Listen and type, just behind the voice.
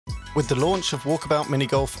With the launch of Walkabout Mini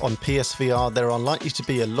Golf on PSVR, there are likely to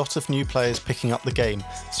be a lot of new players picking up the game,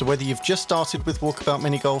 so whether you've just started with Walkabout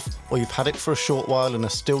Mini Golf or you've had it for a short while and are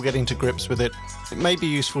still getting to grips with it, it may be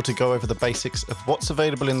useful to go over the basics of what's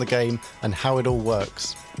available in the game and how it all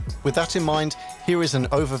works. With that in mind, here is an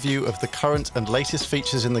overview of the current and latest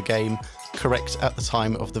features in the game, correct at the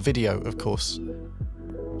time of the video, of course.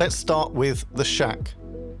 Let's start with the Shack.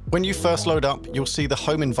 When you first load up, you'll see the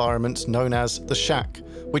home environment known as the Shack,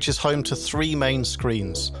 which is home to 3 main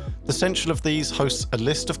screens. The central of these hosts a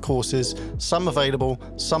list of courses, some available,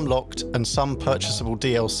 some locked, and some purchasable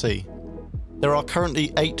DLC. There are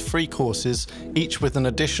currently 8 free courses, each with an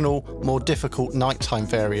additional, more difficult nighttime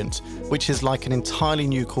variant, which is like an entirely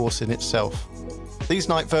new course in itself. These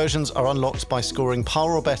night versions are unlocked by scoring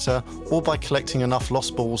par or better, or by collecting enough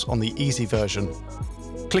lost balls on the easy version.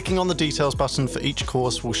 Clicking on the details button for each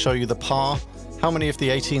course will show you the par, how many of the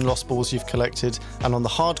 18 lost balls you've collected, and on the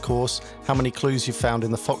hard course, how many clues you've found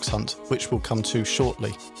in the fox hunt, which we'll come to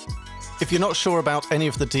shortly. If you're not sure about any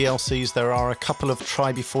of the DLCs, there are a couple of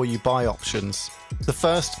try before you buy options. The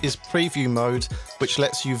first is preview mode, which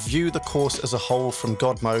lets you view the course as a whole from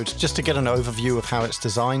God mode, just to get an overview of how it's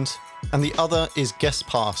designed. And the other is guest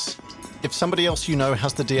pass. If somebody else you know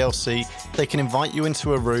has the DLC, they can invite you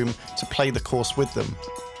into a room to play the course with them.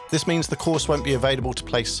 This means the course won't be available to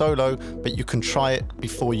play solo, but you can try it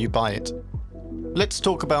before you buy it. Let's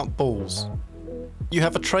talk about balls. You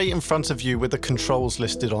have a tray in front of you with the controls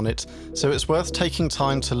listed on it, so it's worth taking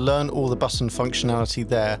time to learn all the button functionality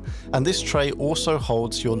there, and this tray also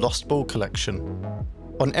holds your lost ball collection.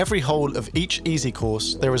 On every hole of each easy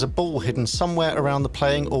course, there is a ball hidden somewhere around the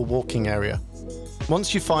playing or walking area.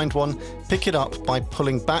 Once you find one, pick it up by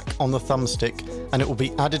pulling back on the thumbstick and it will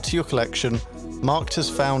be added to your collection, marked as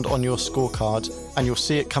found on your scorecard, and you'll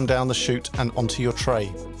see it come down the chute and onto your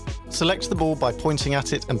tray. Select the ball by pointing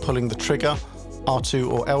at it and pulling the trigger,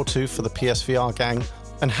 R2 or L2 for the PSVR gang,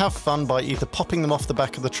 and have fun by either popping them off the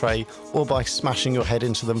back of the tray or by smashing your head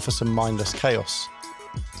into them for some mindless chaos.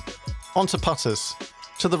 Onto putters.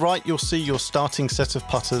 To the right you'll see your starting set of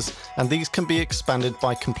putters, and these can be expanded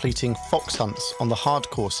by completing fox hunts on the hard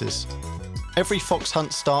courses. Every fox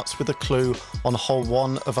hunt starts with a clue on hole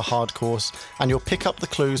 1 of a hard course, and you'll pick up the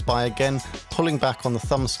clues by again pulling back on the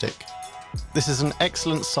thumbstick. This is an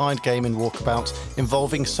excellent side game in Walkabout,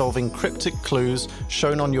 involving solving cryptic clues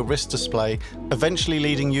shown on your wrist display, eventually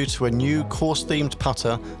leading you to a new course-themed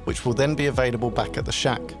putter, which will then be available back at the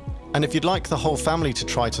Shack. And if you'd like the whole family to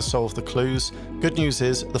try to solve the clues, good news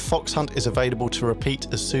is the fox hunt is available to repeat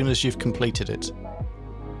as soon as you've completed it.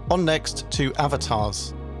 On next to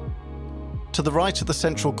avatars. To the right of the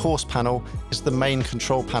central course panel is the main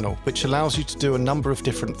control panel, which allows you to do a number of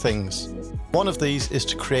different things. One of these is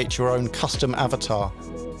to create your own custom avatar.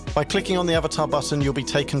 By clicking on the avatar button, you'll be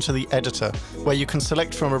taken to the editor, where you can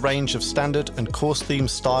select from a range of standard and course-themed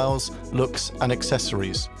styles, looks, and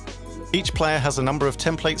accessories. Each player has a number of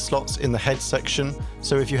template slots in the head section,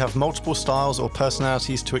 so if you have multiple styles or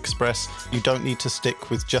personalities to express, you don't need to stick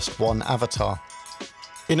with just one avatar.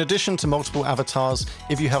 In addition to multiple avatars,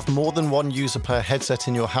 if you have more than one user per headset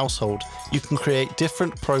in your household, you can create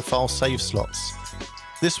different profile save slots.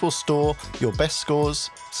 This will store your best scores,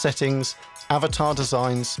 settings, avatar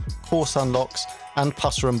designs, course unlocks, and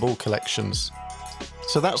putter and ball collections.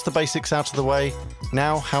 So that's the basics out of the way.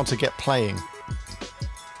 Now how to get playing.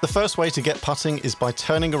 The first way to get putting is by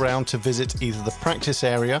turning around to visit either the practice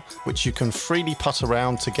area, which you can freely putt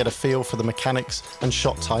around to get a feel for the mechanics and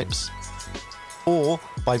shot types, or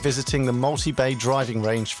by visiting the multi-bay driving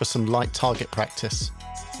range for some light target practice.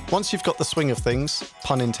 Once you've got the swing of things,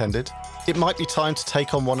 pun intended, it might be time to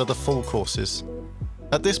take on one of the full courses.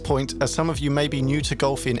 At this point, as some of you may be new to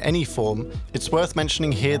golf in any form, it's worth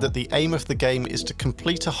mentioning here that the aim of the game is to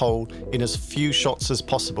complete a hole in as few shots as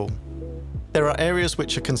possible. There are areas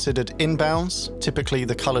which are considered inbounds, typically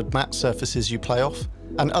the coloured mat surfaces you play off,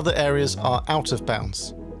 and other areas are out of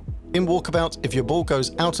bounds. In Walkabout, if your ball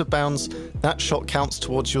goes out of bounds, that shot counts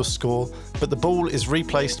towards your score, but the ball is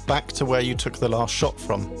replaced back to where you took the last shot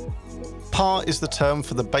from. Par is the term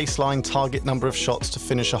for the baseline target number of shots to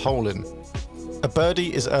finish a hole in. A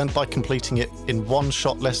birdie is earned by completing it in 1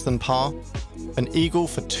 shot less than par, an eagle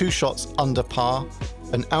for 2 shots under par,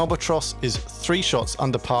 an albatross is 3 shots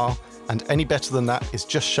under par, and any better than that is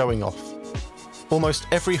just showing off. Almost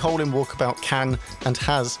every hole in Walkabout can and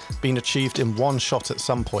has been achieved in 1 shot at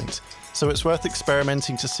some point, so it's worth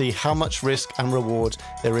experimenting to see how much risk and reward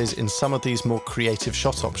there is in some of these more creative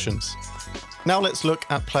shot options. Now let's look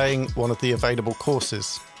at playing one of the available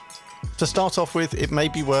courses. To start off with, it may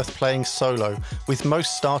be worth playing solo, with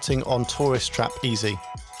most starting on Tourist Trap Easy.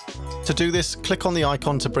 To do this, click on the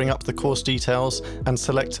icon to bring up the course details and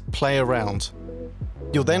select Play Around.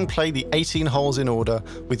 You'll then play the 18 holes in order,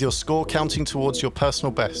 with your score counting towards your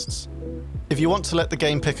personal bests. If you want to let the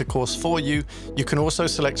game pick a course for you, you can also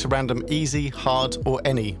select a random easy, hard, or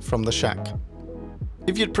any from the shack.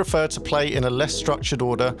 If you'd prefer to play in a less structured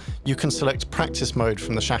order, you can select practice mode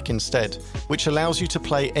from the shack instead, which allows you to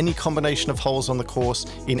play any combination of holes on the course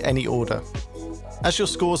in any order. As your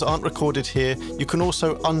scores aren't recorded here, you can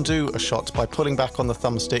also undo a shot by pulling back on the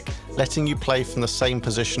thumbstick, letting you play from the same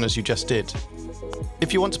position as you just did.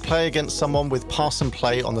 If you want to play against someone with pass and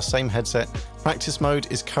play on the same headset, practice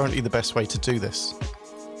mode is currently the best way to do this.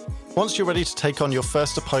 Once you're ready to take on your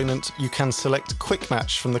first opponent, you can select Quick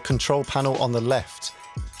Match from the control panel on the left.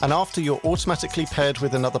 And after you're automatically paired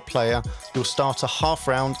with another player, you'll start a half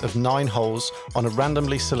round of 9 holes on a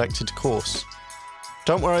randomly selected course.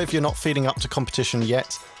 Don't worry if you're not feeling up to competition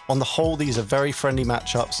yet. On the whole, these are very friendly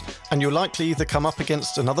matchups, and you'll likely either come up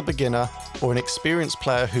against another beginner or an experienced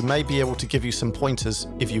player who may be able to give you some pointers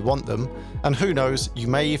if you want them, and who knows, you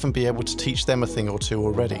may even be able to teach them a thing or two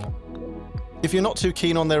already. If you're not too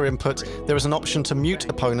keen on their input, there is an option to mute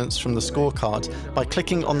opponents from the scorecard by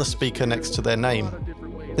clicking on the speaker next to their name.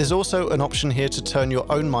 There's also an option here to turn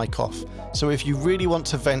your own mic off, so if you really want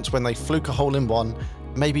to vent when they fluke a hole in one,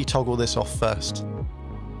 maybe toggle this off first.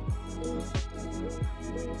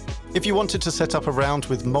 If you wanted to set up a round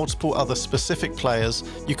with multiple other specific players,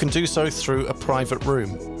 you can do so through a private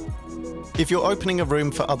room. If you're opening a room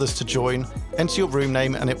for others to join, enter your room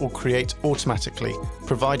name and it will create automatically,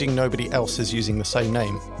 providing nobody else is using the same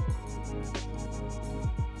name.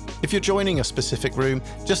 If you're joining a specific room,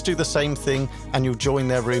 just do the same thing and you'll join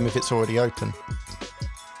their room if it's already open.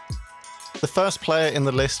 The first player in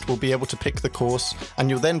the list will be able to pick the course, and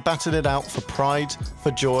you'll then battle it out for pride, for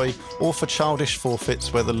joy, or for childish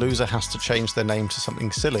forfeits where the loser has to change their name to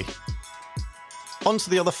something silly. On to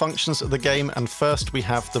the other functions of the game, and first we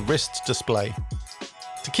have the wrist display.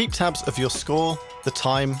 To keep tabs of your score, the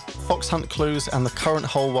time, fox hunt clues, and the current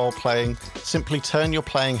hole while playing, simply turn your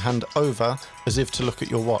playing hand over as if to look at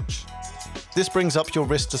your watch. This brings up your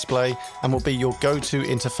wrist display and will be your go-to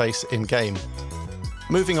interface in-game.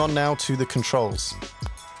 Moving on now to the controls.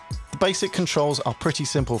 The basic controls are pretty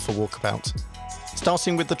simple for Walkabout.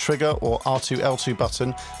 Starting with the trigger or R2-L2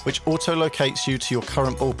 button, which auto-locates you to your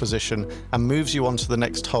current ball position and moves you on to the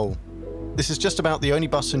next hole. This is just about the only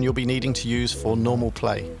button you'll be needing to use for normal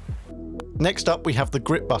play. Next up we have the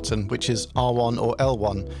grip button, which is R1 or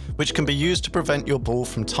L1, which can be used to prevent your ball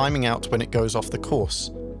from timing out when it goes off the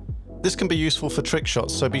course. This can be useful for trick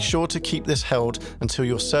shots, so be sure to keep this held until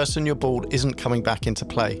you're certain your ball isn't coming back into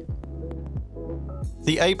play.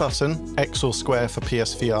 The A button, X or square for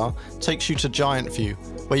PSVR, takes you to Giant View,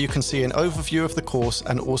 where you can see an overview of the course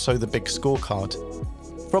and also the big scorecard.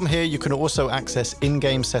 From here you can also access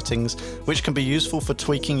in-game settings, which can be useful for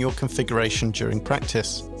tweaking your configuration during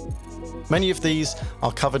practice. Many of these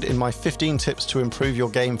are covered in my 15 tips to improve your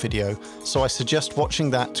game video, so I suggest watching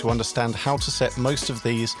that to understand how to set most of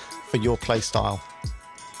these for your playstyle.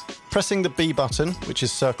 Pressing the B button, which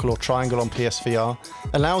is circle or triangle on PSVR,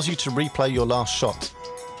 allows you to replay your last shot.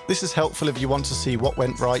 This is helpful if you want to see what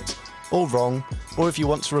went right or wrong, or if you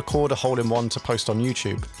want to record a hole-in-one to post on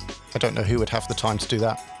YouTube. I don't know who would have the time to do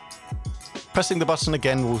that. Pressing the button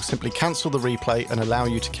again will simply cancel the replay and allow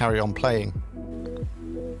you to carry on playing.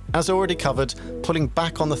 As already covered, pulling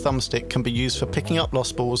back on the thumbstick can be used for picking up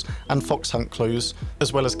lost balls and fox hunt clues,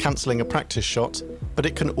 as well as cancelling a practice shot, but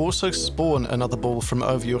it can also spawn another ball from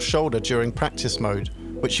over your shoulder during practice mode,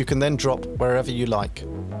 which you can then drop wherever you like.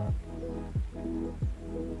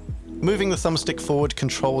 Moving the thumbstick forward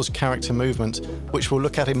controls character movement, which we'll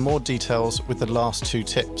look at in more details with the last 2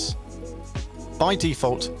 tips. By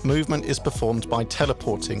default, movement is performed by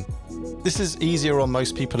teleporting. This is easier on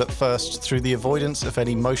most people at first through the avoidance of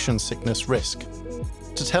any motion sickness risk.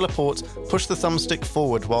 To teleport, push the thumbstick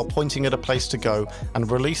forward while pointing at a place to go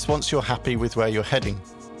and release once you're happy with where you're heading.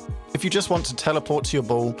 If you just want to teleport to your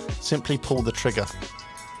ball, simply pull the trigger.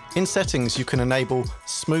 In settings you can enable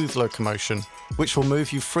smooth locomotion, which will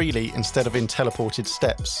move you freely instead of in teleported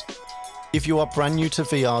steps. If you are brand new to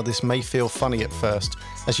VR, this may feel funny at first,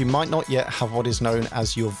 as you might not yet have what is known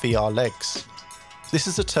as your VR legs. This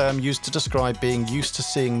is a term used to describe being used to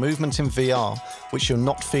seeing movement in VR, which you're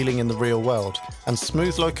not feeling in the real world, and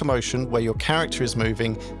smooth locomotion, where your character is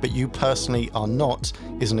moving, but you personally are not,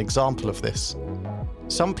 is an example of this.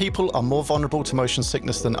 Some people are more vulnerable to motion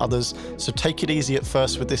sickness than others, so take it easy at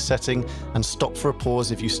first with this setting, and stop for a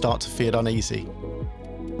pause if you start to feel uneasy.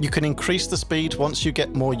 You can increase the speed once you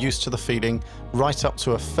get more used to the feeling, right up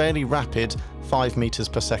to a fairly rapid 5 meters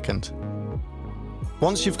per second.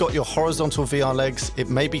 Once you've got your horizontal VR legs, it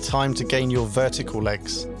may be time to gain your vertical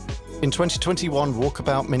legs. In 2021,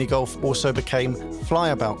 Walkabout Mini Golf also became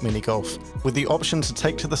Flyabout Mini Golf, with the option to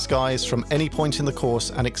take to the skies from any point in the course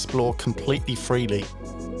and explore completely freely.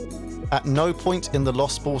 At no point in the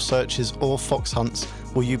lost ball searches or fox hunts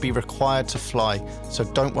will you be required to fly, so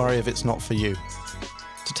don't worry if it's not for you.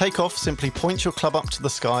 To take off, simply point your club up to the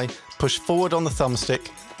sky, push forward on the thumbstick,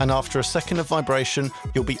 and after a second of vibration,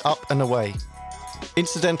 you'll be up and away.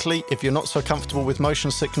 Incidentally, if you're not so comfortable with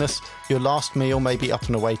motion sickness, your last meal may be up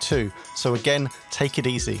and away too, so again, take it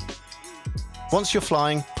easy. Once you're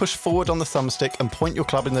flying, push forward on the thumbstick and point your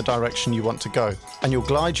club in the direction you want to go, and you'll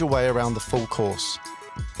glide your way around the full course.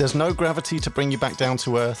 There's no gravity to bring you back down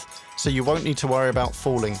to earth, so you won't need to worry about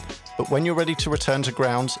falling, but when you're ready to return to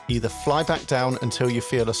ground, either fly back down until you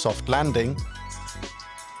feel a soft landing,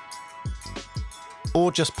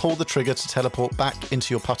 or just pull the trigger to teleport back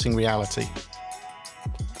into your putting reality.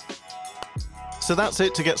 So that's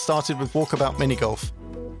it to get started with Walkabout Mini Golf.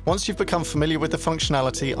 Once you've become familiar with the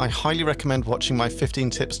functionality, I highly recommend watching my 15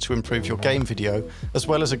 tips to improve your game video, as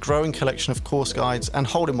well as a growing collection of course guides and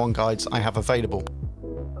hole-in-one guides I have available.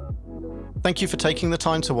 Thank you for taking the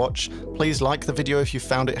time to watch. Please like the video if you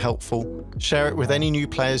found it helpful, share it with any new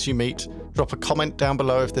players you meet, drop a comment down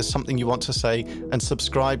below if there's something you want to say, and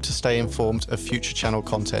subscribe to stay informed of future channel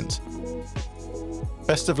content.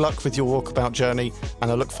 Best of luck with your walkabout journey,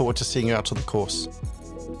 and I look forward to seeing you out on the course.